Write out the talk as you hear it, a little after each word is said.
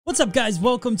What's up, guys?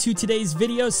 Welcome to today's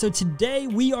video. So today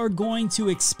we are going to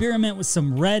experiment with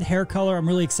some red hair color. I'm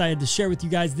really excited to share with you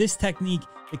guys this technique.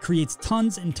 It creates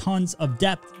tons and tons of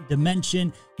depth,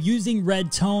 dimension using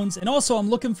red tones. And also I'm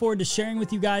looking forward to sharing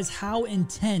with you guys how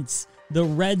intense the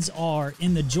reds are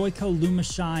in the Joico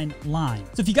LumaShine line.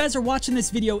 So if you guys are watching this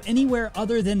video anywhere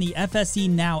other than the FSE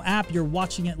Now app, you're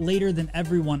watching it later than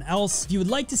everyone else. If you would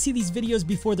like to see these videos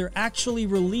before they're actually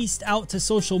released out to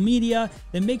social media,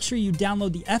 then make sure you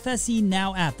download the FSE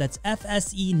Now app. That's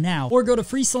FSE Now. Or go to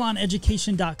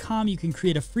freesaloneducation.com. You can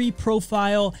create a free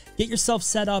profile, get yourself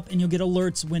set up, and you'll get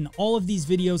alerts when all of these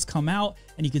videos come out,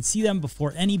 and you can see them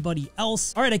before anybody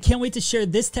else. All right, I can't wait to share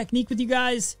this technique with you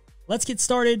guys. Let's get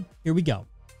started. Here we go. All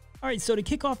right, so to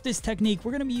kick off this technique,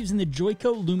 we're going to be using the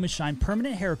Joico LumaShine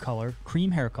Permanent Hair Color,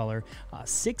 Cream Hair Color,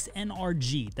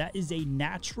 6NRG. That is a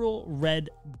natural red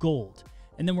gold.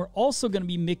 And then we're also going to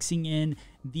be mixing in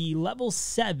the level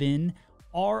 7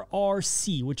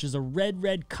 RRC, which is a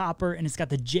red copper, and it's got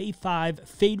the J5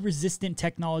 fade resistant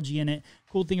technology in it.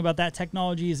 Cool thing about that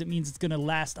technology is it means it's going to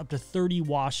last up to 30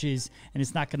 washes and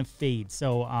it's not going to fade.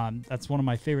 So that's one of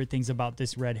my favorite things about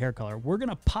this red hair color. We're going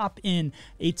to pop in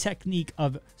a technique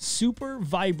of super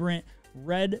vibrant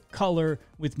red color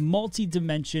with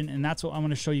multi-dimension, and that's what I'm going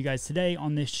to show you guys today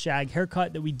on this shag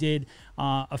haircut that we did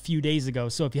a few days ago.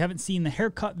 So if you haven't seen the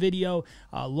haircut video,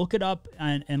 look it up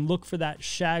and look for that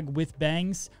shag with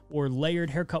bangs or layered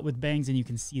haircut with bangs, and you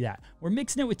can see that. We're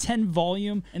mixing it with 10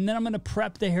 volume, and then I'm going to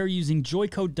prep the hair using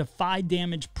Joico Defy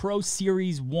Damage Pro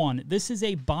Series 1. This is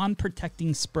a bond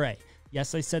protecting spray.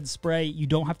 Yes, I said spray. You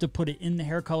don't have to put it in the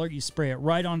hair color. You spray it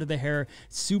right onto the hair.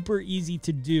 Super easy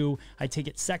to do. I take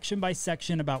it section by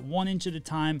section, about 1 inch at a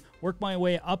time, work my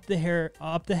way up the hair,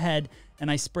 up the head,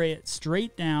 and I spray it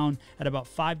straight down at about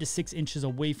 5 to 6 inches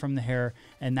away from the hair,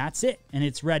 and that's it, and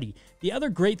it's ready. The other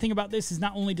great thing about this is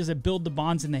not only does it build the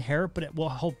bonds in the hair, but it will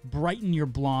help brighten your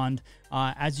blonde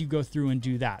as you go through and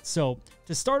do that. So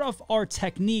to start off our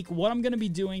technique, what I'm going to be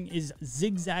doing is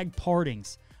zigzag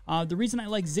partings. The reason I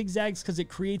like zigzags is because it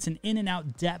creates an in and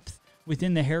out depth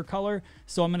within the hair color.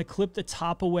 So I'm going to clip the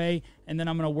top away, and then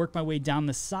I'm going to work my way down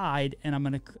the side, and I'm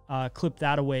going to clip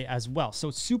that away as well. So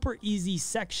super easy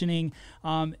sectioning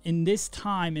in this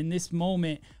time, in this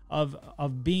moment of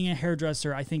being a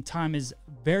hairdresser. I think time is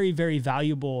very, very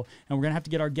valuable, and we're going to have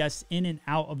to get our guests in and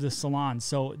out of the salon.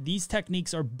 So these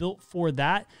techniques are built for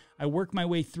that. I work my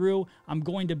way through. I'm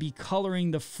going to be coloring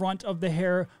the front of the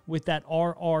hair with that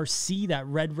RRC, that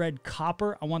red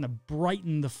copper. I want to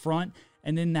brighten the front.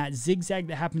 And then that zigzag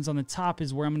that happens on the top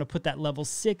is where I'm going to put that level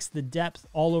 6, the depth,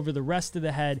 all over the rest of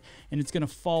the head. And it's going to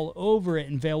fall over it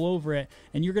and veil over it.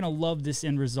 And you're going to love this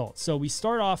end result. So we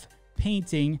start off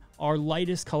painting our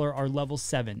lightest color, our level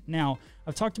 7. Now,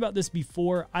 I've talked about this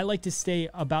before. I like to stay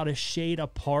about a shade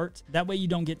apart. That way you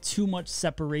don't get too much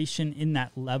separation in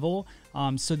that level.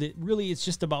 So that really it's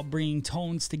just about bringing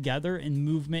tones together and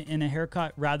movement in a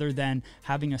haircut rather than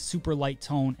having a super light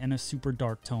tone and a super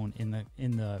dark tone in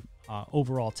the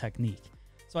overall technique.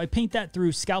 So I paint that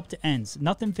through scalp to ends.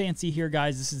 Nothing fancy here,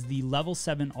 guys. This is the level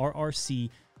 7 RRC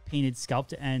painted scalp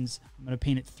to ends. I'm going to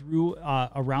paint it through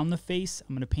around the face.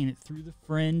 I'm going to paint it through the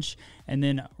fringe, and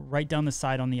then right down the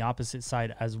side on the opposite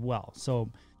side as well. So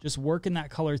just working that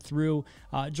color through.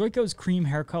 Joico's cream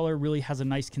hair color really has a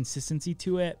nice consistency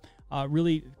to it,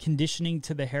 really conditioning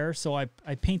to the hair. So I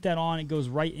paint that on, it goes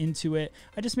right into it.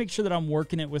 I just make sure that I'm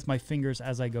working it with my fingers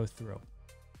as I go through.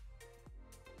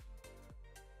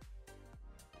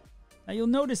 Now you'll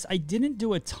notice I didn't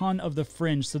do a ton of the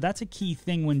fringe, so that's a key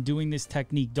thing when doing this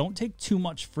technique. Don't take too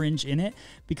much fringe in it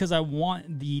because I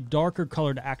want the darker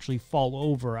color to actually fall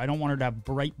over. I don't want her to have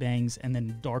bright bangs and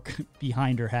then dark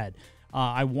behind her head.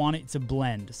 I want it to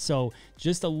blend. So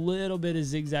just a little bit of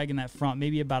zigzag in that front,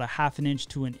 maybe about a ½ inch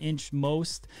to an inch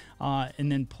most, and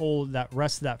then pull that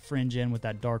rest of that fringe in with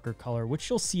that darker color, which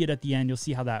you'll see it at the end. You'll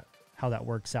see how that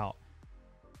works out.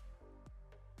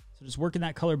 So just working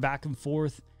that color back and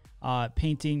forth.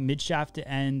 Painting mid shaft to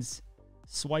ends,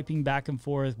 swiping back and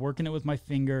forth, working it with my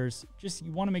fingers. Just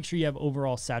you want to make sure you have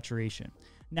overall saturation.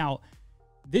 Now,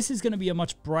 this is going to be a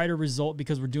much brighter result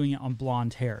because we're doing it on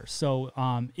blonde hair. So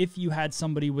if you had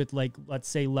somebody with, like, let's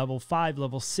say level 5,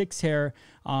 level 6 hair,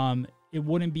 it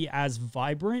wouldn't be as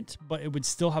vibrant, but it would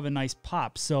still have a nice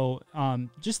pop. So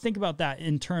just think about that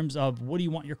in terms of what do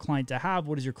you want your client to have?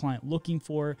 What is your client looking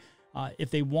for?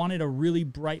 If they wanted a really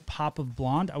bright pop of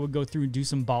blonde, I would go through and do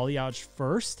some balayage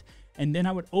first, and then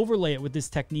I would overlay it with this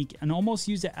technique and almost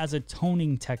use it as a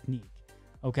toning technique.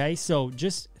 Okay, so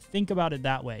just think about it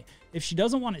that way. If she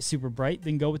doesn't want it super bright,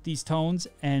 then go with these tones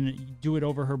and do it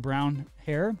over her brown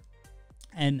hair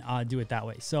and do it that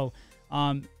way. So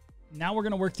now we're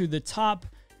going to work through the top.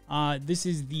 This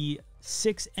is the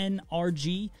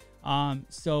 6NRG.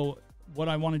 So what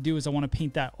I want to do is I want to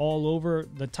paint that all over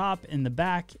the top and the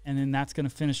back, and then that's going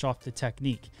to finish off the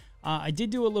technique. I did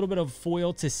do a little bit of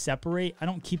foil to separate. I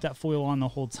don't keep that foil on the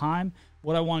whole time.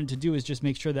 What I wanted to do is just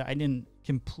make sure that I didn't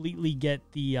completely get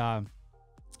the,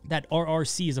 that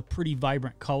RRC is a pretty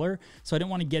vibrant color. So I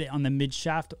didn't want to get it on the mid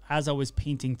shaft as I was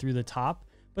painting through the top.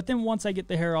 But then once I get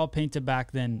the hair all painted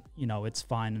back, then, you know, it's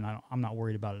fine. And I'm not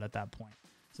worried about it at that point.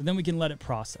 So then we can let it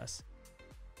process.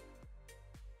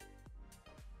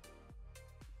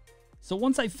 So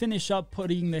once I finish up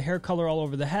putting the hair color all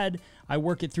over the head, I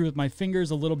work it through with my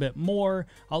fingers a little bit more.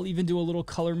 I'll even do a little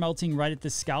color melting right at the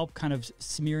scalp, kind of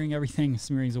smearing everything.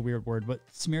 Smearing is a weird word, but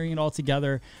smearing it all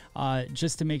together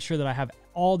just to make sure that I have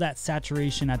all that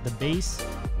saturation at the base.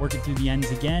 Work it through the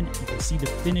ends again. You can see the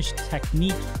finished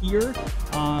technique here.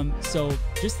 So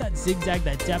just that zigzag,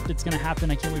 that depth that's gonna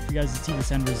happen. I can't wait for you guys to see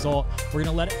this end result. We're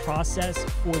gonna let it process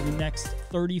for the next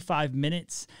 35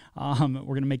 minutes.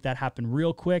 We're gonna make that happen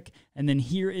real quick. And then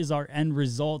here is our end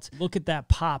result. Look at that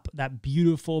pop, that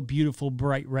beautiful, beautiful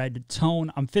bright red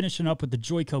tone. I'm finishing up with the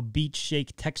Joico Beach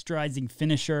Shake texturizing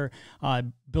finisher.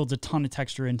 Builds a ton of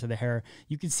texture into the hair.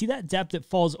 You can see that depth that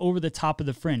falls over the top of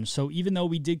the fringe. So even though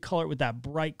we did color it with that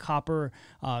bright copper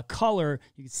color,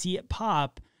 you can see it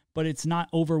pop, but it's not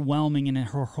overwhelming and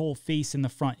her whole face in the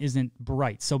front isn't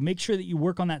bright. So make sure that you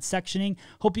work on that sectioning.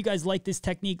 Hope you guys like this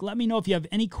technique. Let me know if you have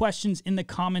any questions in the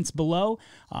comments below.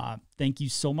 Thank you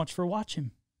so much for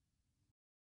watching.